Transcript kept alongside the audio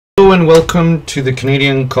Hello and welcome to the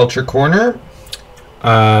Canadian Culture Corner.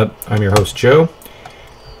 I'm your host Joe.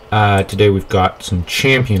 Today we've got some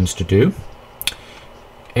champions to do,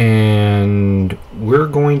 and we're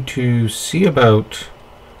going to see about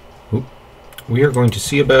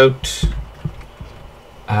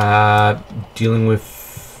dealing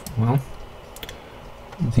with, well,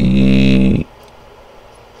 the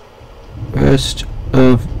rest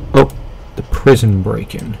of the prison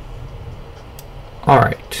break-in.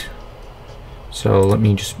 Alright, so let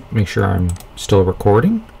me just make sure I'm still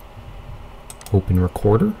recording. Open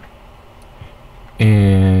recorder.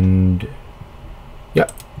 And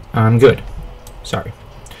yep, I'm good. Sorry.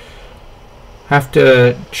 Have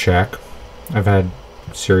to check. I've had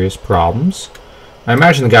serious problems. I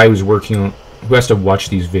imagine the guy who's working, who has to watch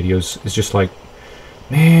these videos, is just like,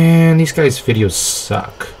 man, these guys' videos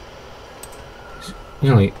suck. You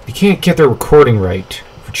know, like, they can't get their recording right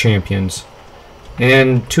for champions.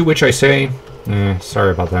 And to which I say,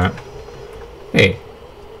 sorry about that. Hey,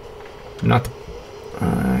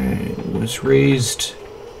 I was raised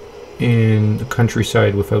in the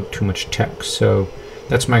countryside without too much tech, so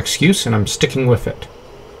that's my excuse, and I'm sticking with it.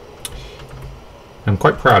 I'm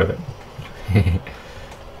quite proud of it,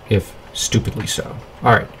 if stupidly so.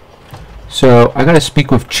 Alright, so I gotta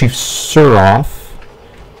speak with Chief Suroff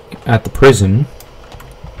at the prison.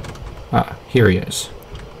 Ah, here he is.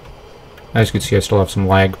 As you can see, I still have some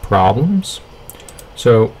lag problems.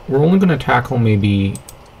 So we're only going to tackle maybe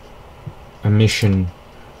a mission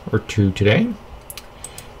or two today.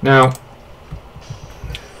 Now,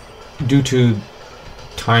 due to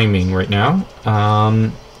timing right now,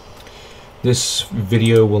 this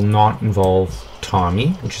video will not involve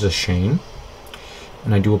Tommy, which is a shame.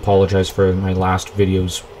 And I do apologize for my last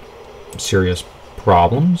video's serious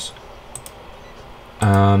problems.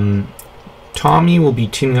 Tommy will be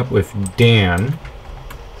teaming up with Dan,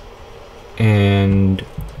 and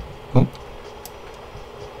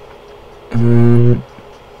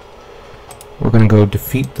we're gonna go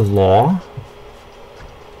defeat the law.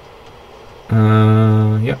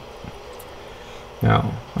 Yep.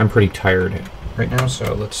 Now, I'm pretty tired right now,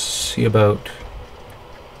 so let's see about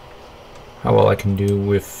how well I can do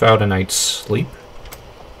without a night's sleep.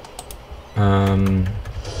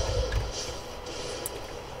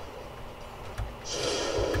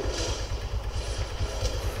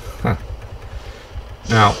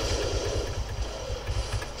 Now,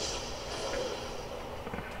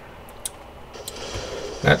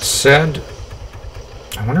 that said,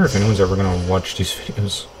 I wonder if anyone's ever going to watch these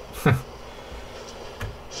videos.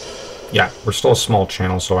 Yeah, we're still a small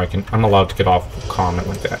channel, so I'm allowed to get off with a comment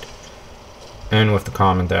like that. And with the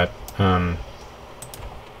comment that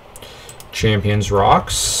Champions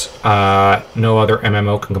rocks, no other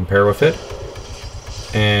MMO can compare with it,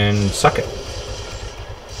 and suck it.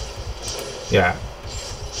 Yeah.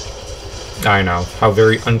 I know, how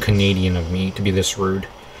very un-Canadian of me to be this rude.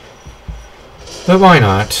 But why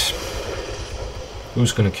not?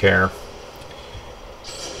 Who's gonna care?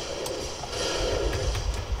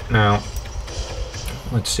 Now,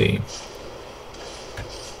 let's see.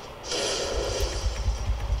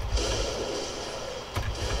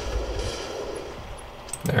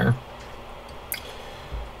 There.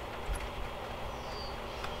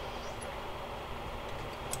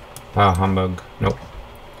 Bah humbug. Nope.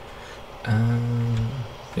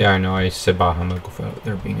 Yeah, I know I said bah humbug without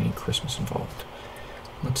there being any Christmas involved.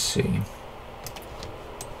 Let's see.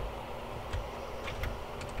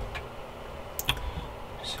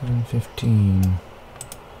 $7.15.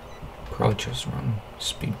 Probably just run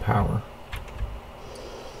speed power.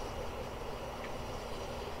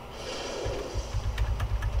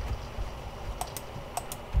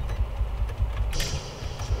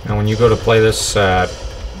 Now when you go to play this,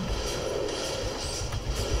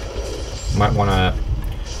 might want to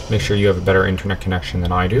make sure you have a better internet connection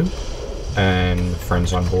than I do, and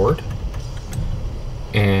friends on board.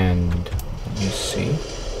 And let me see.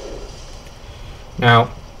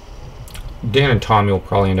 Now, Dan and Tommy will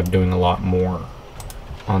probably end up doing a lot more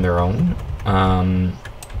on their own than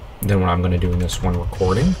what I'm going to do in this one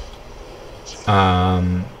recording.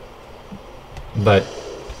 But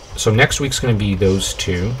so next week's going to be those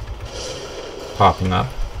two popping up,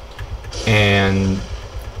 and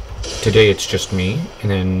today it's just me, and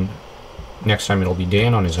then next time it'll be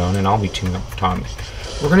Dan on his own, and I'll be teaming up with Tommy.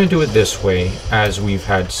 We're going to do it this way, as we've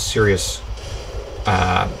had serious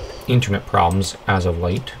internet problems as of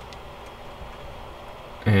late.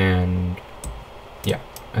 And yeah,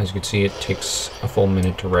 as you can see, it takes a full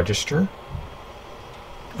minute to register.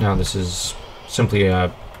 Now this is simply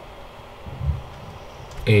a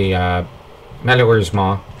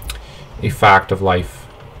malheureusement, a fact of life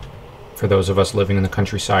for those of us living in the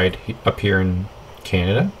countryside up here in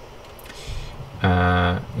Canada,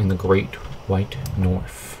 in the Great White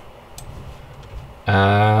North.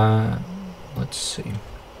 Let's see.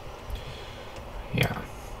 Yeah.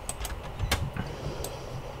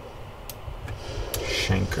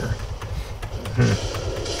 Shanker.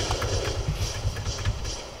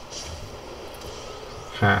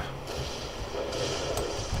 Huh.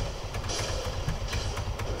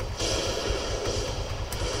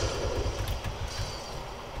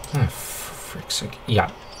 Ah, frick's sake.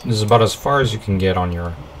 Yeah, this is about as far as you can get on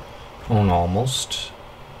your own almost,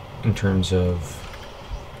 in terms of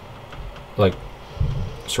like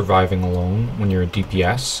surviving alone when you're a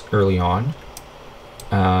DPS early on.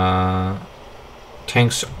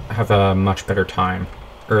 Tanks have a much better time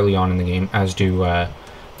early on in the game, as do the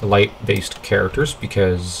light-based characters,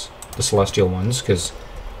 because the celestial ones, because,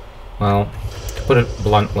 well, to put it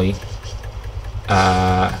bluntly,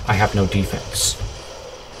 I have no defense.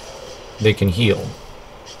 They can heal.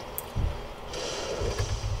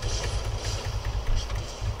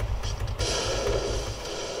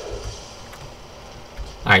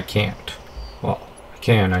 I can't. Well, I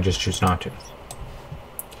can, I just choose not to.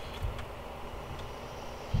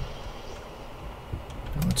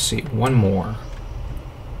 Let's see, one more.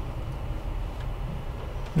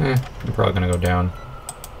 I'm probably gonna go down.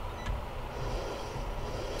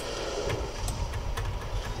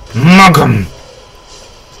 Mug'em!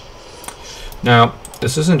 Now,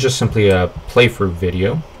 this isn't just simply a playthrough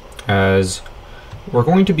video, as we're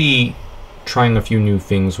going to be trying a few new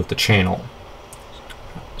things with the channel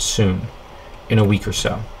soon, in a week or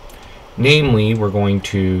so. Namely, we're going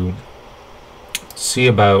to see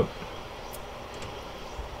about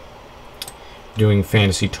doing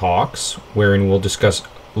fantasy talks, wherein we'll discuss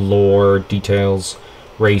lore, details,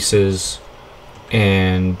 races,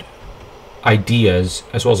 and ideas,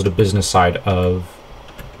 as well as the business side of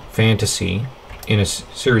fantasy, in a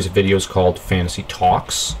series of videos called Fantasy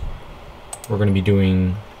Talks. We're going to be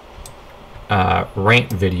doing rant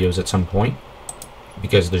videos at some point,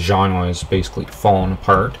 because the genre is basically fallen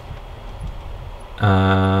apart.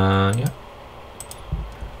 Yeah.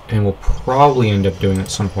 And we'll probably end up doing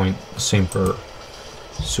at some point the same for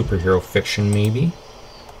superhero fiction, maybe.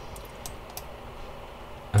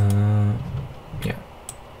 Yeah.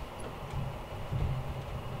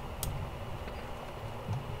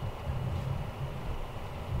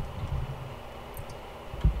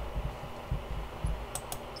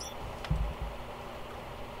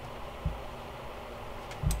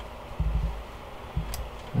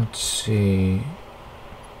 Let's see.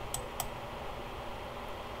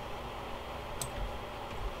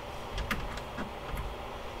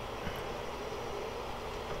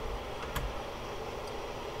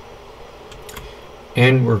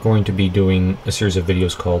 And we're going to be doing a series of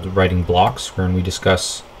videos called Writing Blocks, wherein we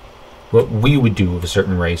discuss what we would do with a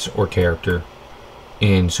certain race or character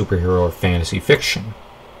in superhero or fantasy fiction.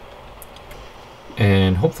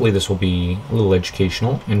 And hopefully this will be a little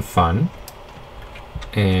educational and fun,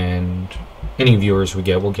 and any viewers we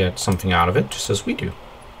get will get something out of it, just as we do.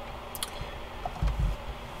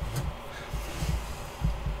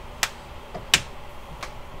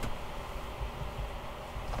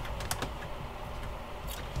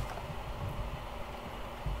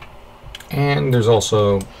 And there's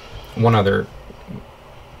also one other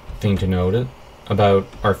thing to note about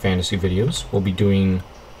our fantasy videos. We'll be doing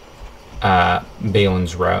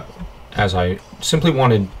Balin's route, as I simply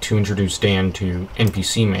wanted to introduce Dan to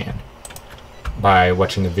NPC Man by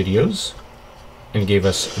watching the videos, and it gave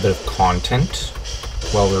us a bit of content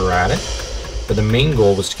while we were at it. But the main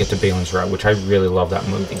goal was to get to Balin's route, which I really love that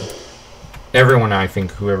movie. Everyone, I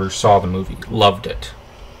think, whoever saw the movie, loved it.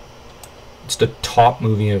 It's the top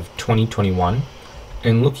movie of 2021,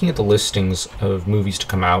 and looking at the listings of movies to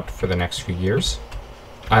come out for the next few years,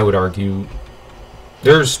 I would argue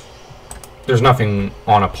there's nothing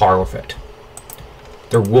on a par with it.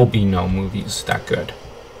 There will be no movies that good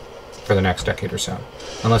for the next decade or so,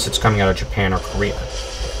 unless it's coming out of Japan or Korea,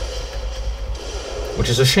 which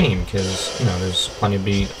is a shame, because, you know, there's plenty to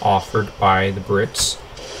be offered by the Brits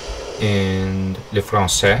and Le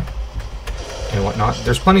Français and whatnot.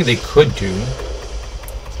 There's plenty they could do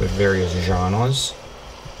with various genres,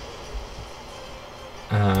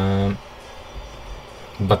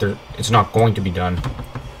 but it's not going to be done.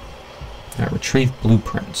 Alright, retrieve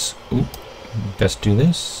blueprints. Oop, best do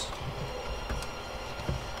this.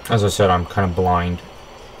 As I said, I'm kind of blind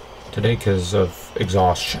today because of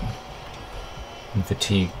exhaustion and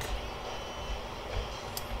fatigue.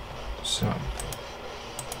 So.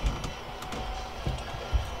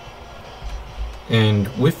 And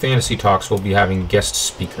with Fantasy Talks, we'll be having guest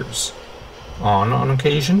speakers. on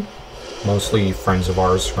occasion, mostly friends of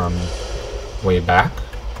ours from way back,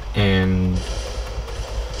 and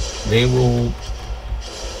they will,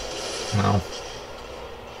 well,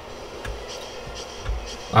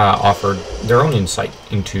 offer their own insight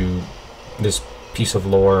into this piece of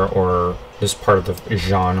lore or this part of the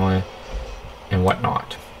genre and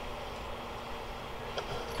whatnot.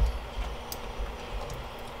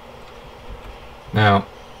 Now,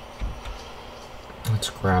 let's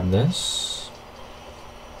grab this.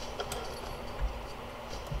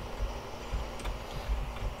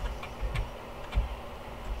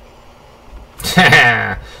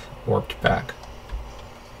 Warped back.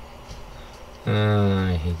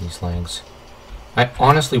 I hate these lags. I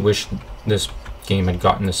honestly wish this game had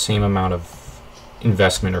gotten the same amount of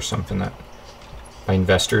investment or something that by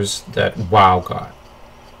investors that WoW got.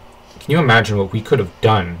 Can you imagine what we could have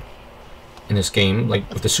done in this game, like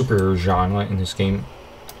with the superhero genre in this game,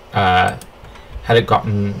 had it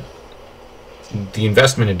gotten the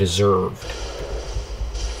investment it deserved?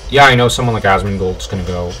 Yeah, I know someone like Asmongold's gonna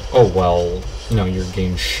go, oh well, you know, your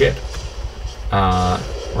game's shit,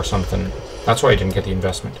 or something. That's why I didn't get the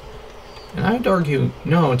investment. And I'd argue,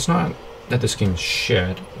 no, it's not that this game's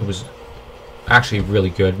shit. It was actually really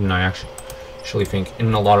good, and I actually think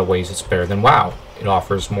in a lot of ways it's better than WoW. It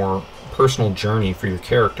offers more personal journey for your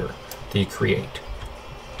character that you create,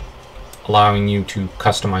 allowing you to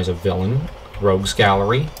customize a villain, rogues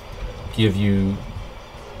gallery, give you,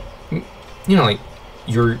 you know, like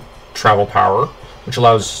your travel power, which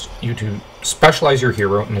allows you to specialize your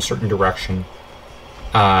hero in a certain direction,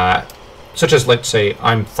 such as, let's say,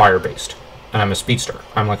 I'm fire-based, and I'm a speedster.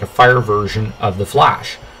 I'm like a fire version of the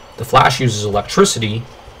Flash. The Flash uses electricity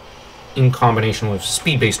in combination with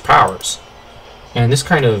speed-based powers. And this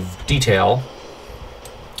kind of detail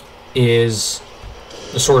is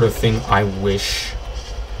the sort of thing I wish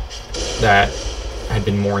that had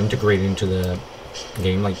been more integrated into the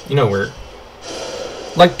game. Like, you know, where,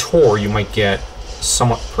 like Tor, you might get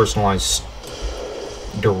somewhat personalized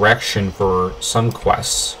direction for some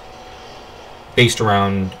quests based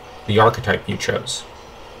around the archetype you chose.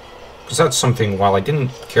 Because that's something, while I didn't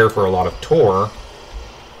care for a lot of Tor,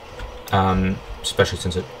 especially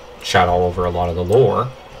since it shat all over a lot of the lore,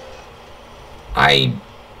 I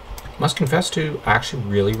must confess to actually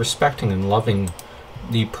really respecting and loving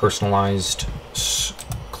the personalized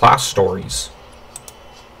class stories.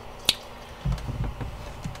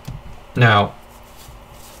 Now,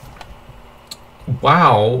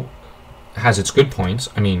 WoW has its good points.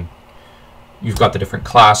 I mean, you've got the different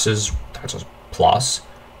classes, that's a plus.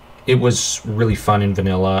 It was really fun in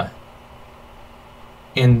vanilla,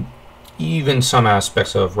 and even some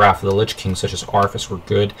aspects of Wrath of the Lich King, such as Arthas, were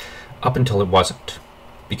good, up until it wasn't,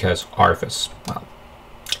 because Arthas, well,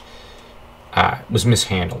 was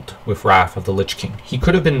mishandled with Wrath of the Lich King. He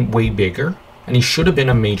could have been way bigger, and he should have been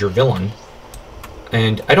a major villain,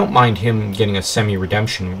 and I don't mind him getting a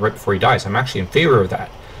semi-redemption right before he dies. I'm actually in favor of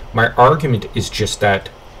that. My argument is just that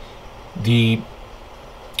he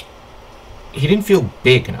didn't feel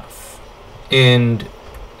big enough, and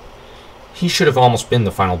he should have almost been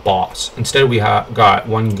the final boss. Instead, we got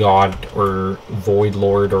one god or void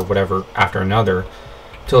lord or whatever after another,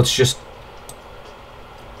 till it's just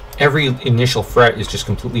every initial threat is just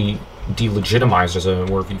completely delegitimized as a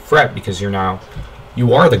worthy threat, because you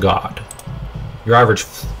are the god. Your average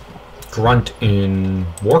grunt in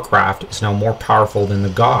Warcraft is now more powerful than the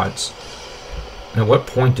gods. And at what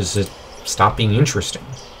point does it stop being interesting,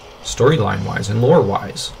 storyline-wise and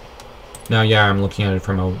lore-wise? Now, yeah, I'm looking at it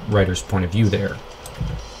from a writer's point of view there,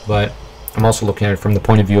 but I'm also looking at it from the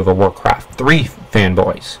point of view of a Warcraft 3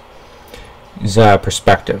 fanboys. His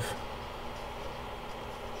perspective.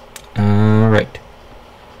 Alright.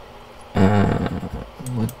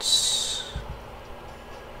 Let's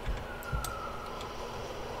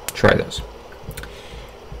try this.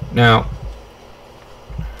 Now,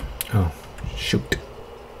 oh, shoot.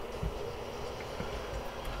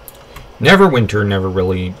 Neverwinter never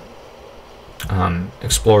really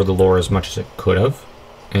explored the lore as much as it could have,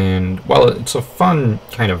 and while it's a fun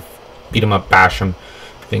kind of beat 'em up, bash 'em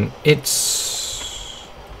thing, it's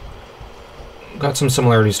got some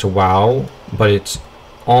similarities to WoW, but it's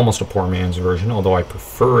almost a poor man's version, although I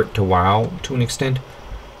prefer it to WoW to an extent,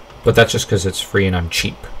 but that's just because it's free and I'm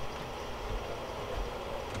cheap.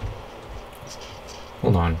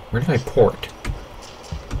 Hold on, where did I port?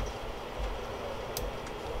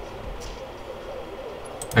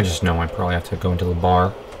 I just know I probably have to go into the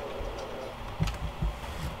bar.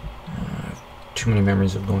 Too many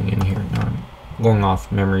memories of going in here. Now I'm going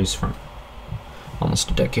off memories from almost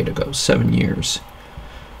a decade ago, 7 years.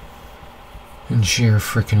 and sheer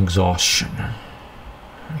freaking exhaustion.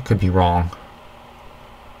 I could be wrong.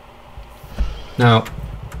 Now,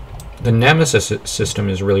 the Nemesis system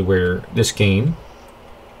is really where this game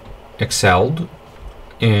excelled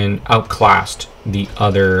and outclassed the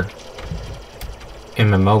other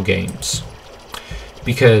MMO games.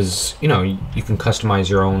 Because, you know, you can customize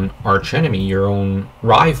your own arch enemy, your own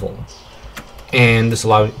rival. And this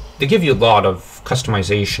allowed, they give you a lot of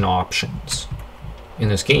customization options in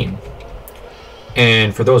this game.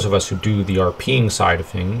 And for those of us who do the RPing side of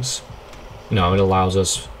things, you know, it allows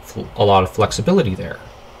us a lot of flexibility there.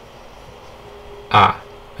 Ah,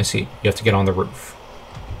 I see. You have to get on the roof.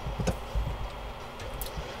 What the?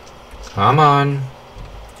 Come on.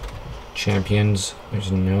 Champions,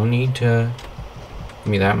 there's no need to give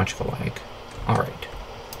me that much of a lag. Alright.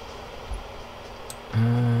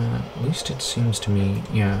 At least it seems to me,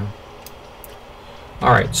 yeah.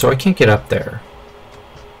 Alright, so I can't get up there.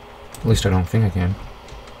 At least I don't think I can.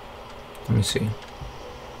 Let me see.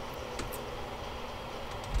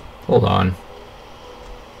 Hold on.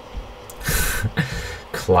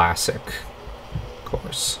 Classic. Of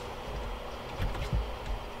course.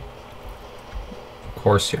 Of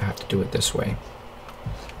course you have to do it this way.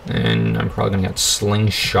 And I'm probably going to get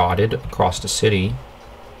slingshotted across the city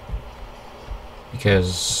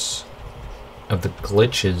because of the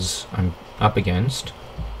glitches I'm up against.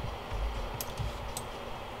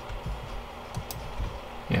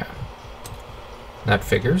 Yeah. That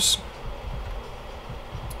figures.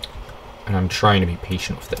 And I'm trying to be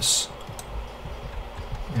patient with this.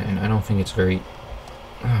 And I don't think it's very...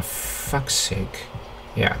 Oh, fuck's sake.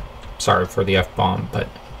 Yeah. Sorry for the F-bomb, but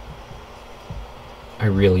I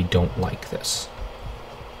really don't like this.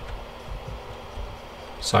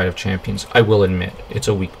 Side of Champions. I will admit, it's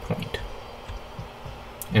a weak point.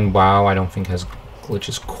 And WoW, I don't think has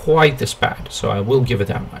glitches quite this bad, so I will give it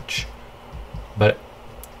that much. But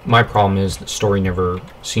my problem is the story never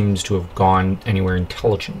seems to have gone anywhere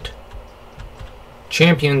intelligent.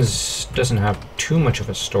 Champions doesn't have too much of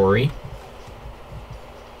a story,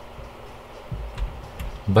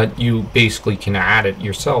 but you basically can add it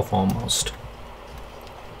yourself almost.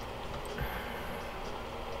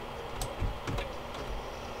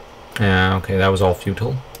 Yeah, okay, that was all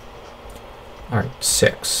futile. Alright,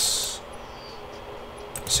 6.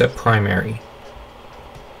 Set primary.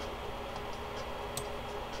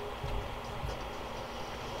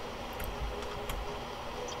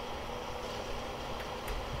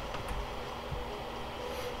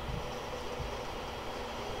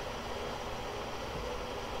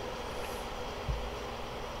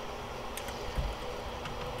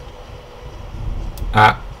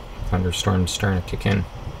 Ah, thunderstorm's starting to kick in.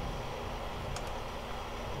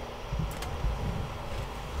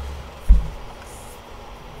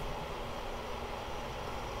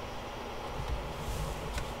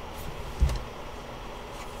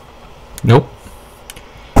 Nope.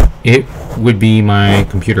 It would be my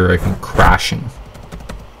computer, I think, crashing.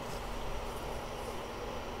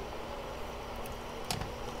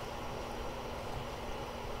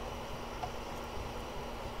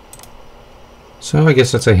 So I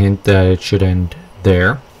guess that's a hint that it should end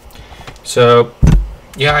there. So,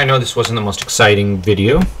 yeah, I know this wasn't the most exciting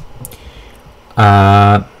video.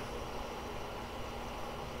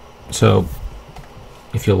 So,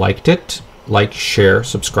 if you liked it, like, share,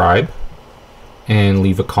 subscribe, and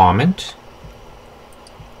leave a comment.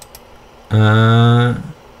 And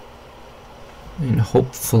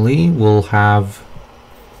hopefully we'll have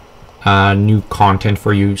new content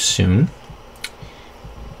for you soon.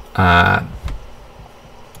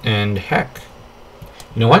 And heck,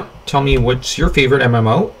 you know what? Tell me what's your favorite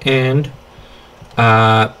MMO and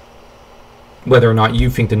whether or not you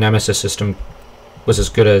think the Nemesis system was as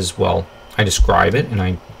good as, well, I describe it and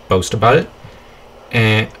I boast about it.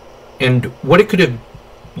 And what it could have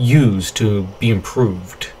used to be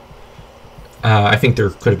improved. I think there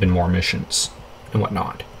could have been more missions and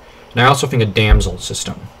whatnot. And I also think a Damsel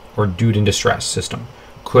system or Dude in Distress system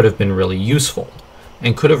could have been really useful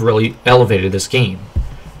and could have really elevated this game.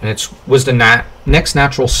 And it was the next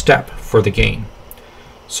natural step for the game.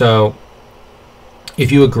 So,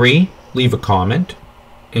 if you agree, leave a comment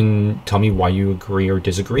and tell me why you agree or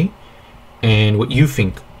disagree, and what you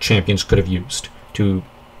think Champions could have used to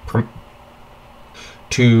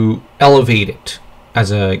elevate it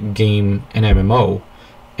as a game and MMO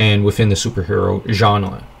and within the superhero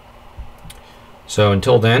genre. So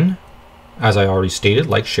until then, as I already stated,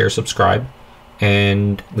 like, share, subscribe,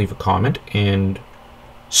 and leave a comment, and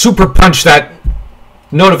super punch that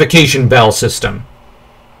notification bell system.